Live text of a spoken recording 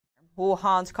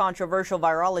Wuhan's controversial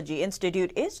virology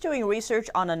institute is doing research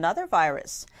on another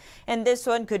virus. And this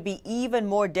one could be even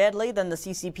more deadly than the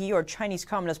CCP or Chinese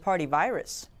Communist Party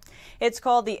virus. It's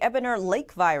called the Ebener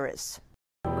Lake virus.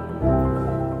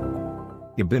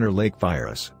 Ebener Lake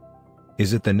virus.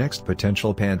 Is it the next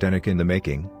potential pandemic in the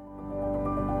making?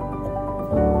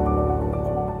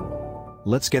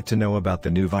 Let's get to know about the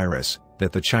new virus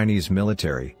that the Chinese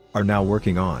military are now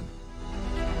working on.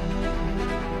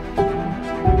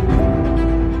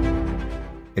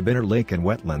 Ebener Lake and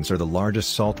wetlands are the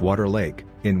largest saltwater lake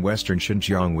in western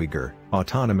Xinjiang Uyghur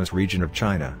Autonomous Region of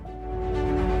China.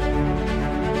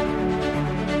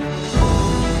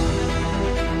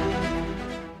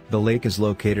 The lake is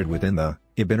located within the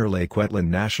Ebener Lake Wetland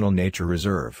National Nature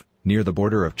Reserve, near the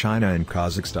border of China and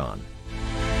Kazakhstan.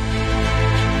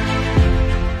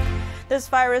 This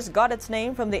virus got its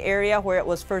name from the area where it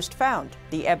was first found,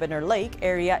 the Ebener Lake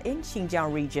area in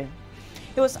Xinjiang region.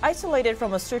 It was isolated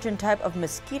from a certain type of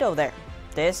mosquito there.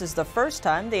 This is the first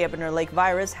time the Ebener Lake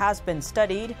virus has been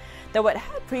studied, though it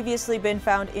had previously been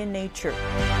found in nature.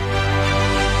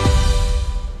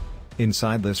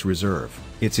 Inside this reserve,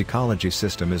 its ecology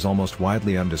system is almost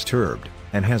widely undisturbed,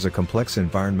 and has a complex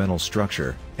environmental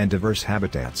structure and diverse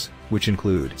habitats, which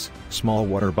includes small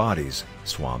water bodies,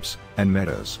 swamps, and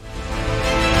meadows.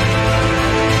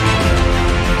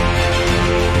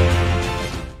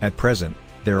 At present,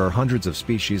 there are hundreds of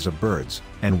species of birds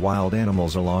and wild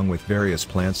animals along with various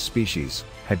plant species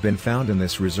have been found in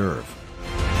this reserve.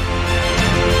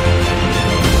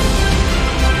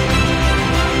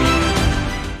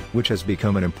 Which has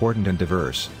become an important and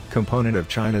diverse component of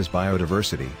China's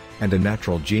biodiversity and a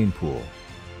natural gene pool.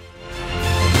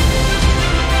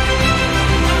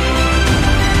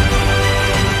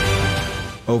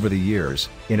 Over the years,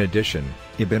 in addition,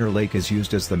 Ebener Lake is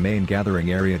used as the main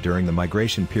gathering area during the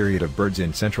migration period of birds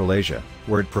in Central Asia,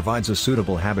 where it provides a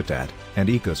suitable habitat and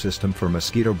ecosystem for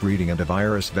mosquito breeding and a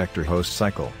virus vector host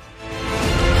cycle.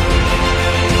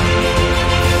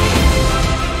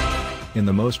 In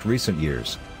the most recent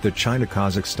years, the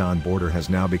China-Kazakhstan border has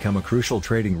now become a crucial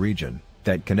trading region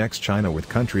that connects China with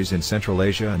countries in Central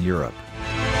Asia and Europe.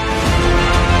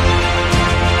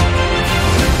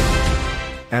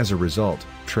 As a result,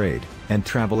 trade and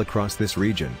travel across this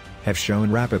region have shown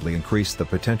rapidly increase the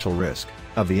potential risk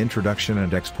of the introduction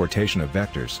and exportation of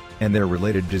vectors and their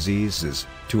related diseases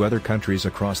to other countries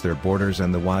across their borders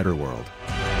and the wider world.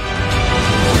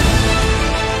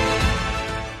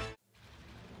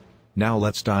 Now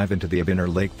let's dive into the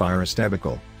Ebener Lake virus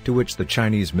debacle, to which the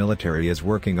Chinese military is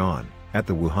working on, at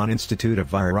the Wuhan Institute of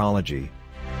Virology.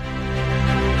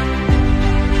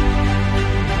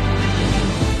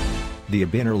 The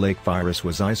Ebener Lake virus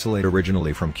was isolated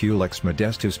originally from Culex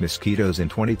modestus mosquitoes in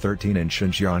 2013 in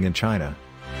Xinjiang in China.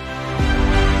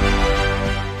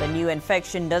 The new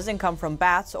infection doesn't come from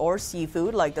bats or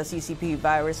seafood like the CCP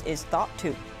virus is thought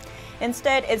to.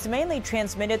 Instead, it's mainly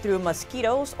transmitted through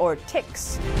mosquitoes or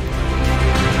ticks.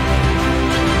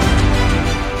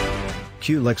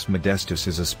 Culex modestus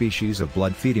is a species of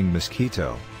blood-feeding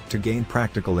mosquito. To gain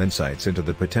practical insights into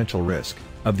the potential risk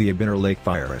of the Ebener Lake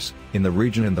virus in the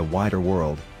region and the wider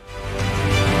world,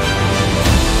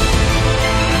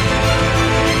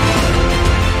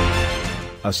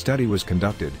 a study was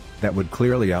conducted that would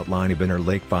clearly outline Ebener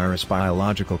Lake virus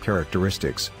biological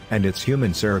characteristics and its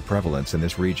human seroprevalence in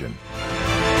this region.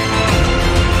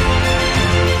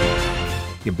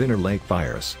 Ebener Lake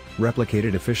virus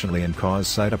replicated efficiently and caused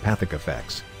cytopathic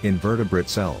effects in vertebrate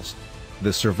cells.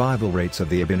 The survival rates of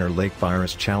the Ebener Lake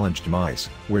virus challenged mice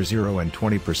were 0 and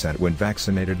 20% when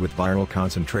vaccinated with viral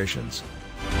concentrations.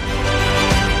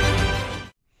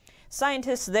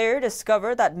 Scientists there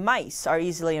discovered that mice are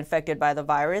easily infected by the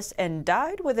virus and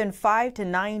died within 5 to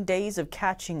 9 days of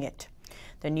catching it.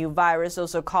 The new virus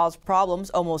also caused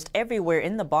problems almost everywhere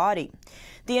in the body.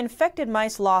 The infected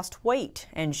mice lost weight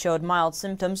and showed mild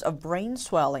symptoms of brain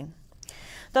swelling.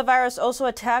 The virus also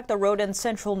attacked the rodent's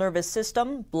central nervous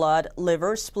system, blood,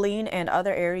 liver, spleen, and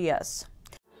other areas.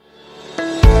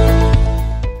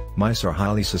 Mice are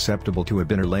highly susceptible to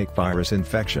Ebener Lake virus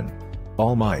infection.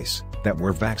 All mice that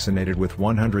were vaccinated with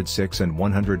 106 and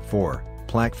 104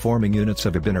 plaque-forming units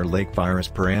of Ebener Lake virus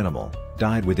per animal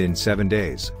died within 7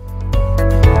 days.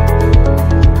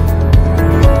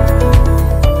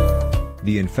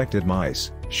 The infected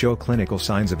mice show clinical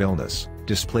signs of illness,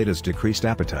 displayed as decreased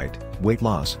appetite, weight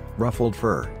loss, ruffled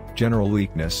fur, general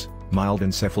weakness, mild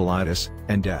encephalitis,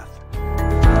 and death.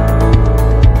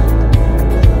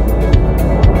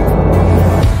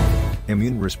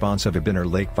 Immune response of Ebener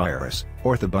Lake virus.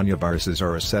 Orthobunyaviruses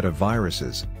are a set of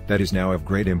viruses that is now of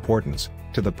great importance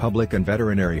to the public and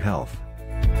veterinary health.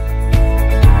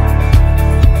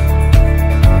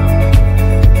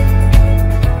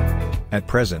 At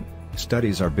present,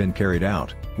 studies are being carried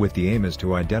out, with the aim is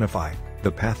to identify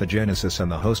the pathogenesis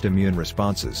and the host immune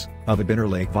responses of a bitter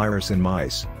lake virus in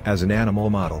mice, as an animal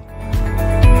model.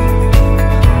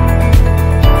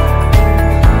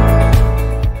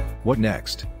 What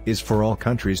next, is for all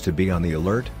countries to be on the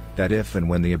alert, that if and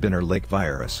when the bitter lake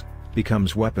virus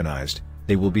becomes weaponized,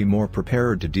 they will be more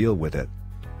prepared to deal with it.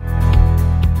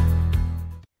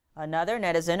 Another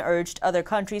netizen urged other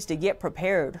countries to get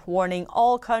prepared, warning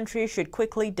all countries should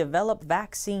quickly develop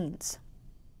vaccines.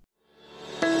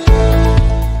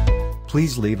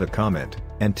 Please leave a comment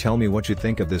and tell me what you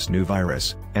think of this new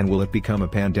virus, and will it become a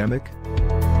pandemic?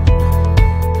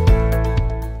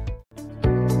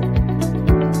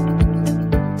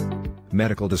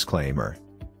 Medical disclaimer.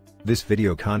 This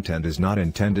video content is not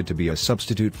intended to be a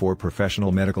substitute for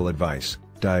professional medical advice,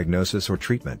 diagnosis or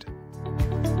treatment.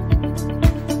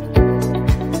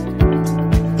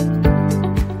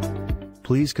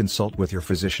 Please consult with your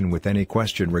physician with any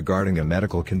question regarding a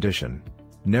medical condition.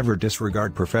 Never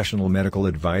disregard professional medical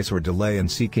advice or delay in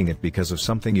seeking it because of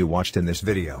something you watched in this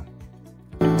video.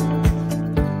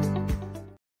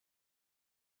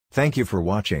 Thank you for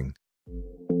watching.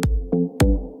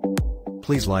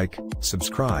 Please like,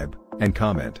 subscribe, and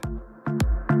comment.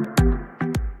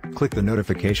 Click the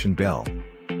notification bell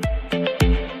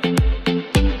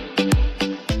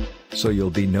so you'll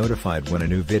be notified when a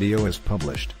new video is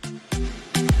published.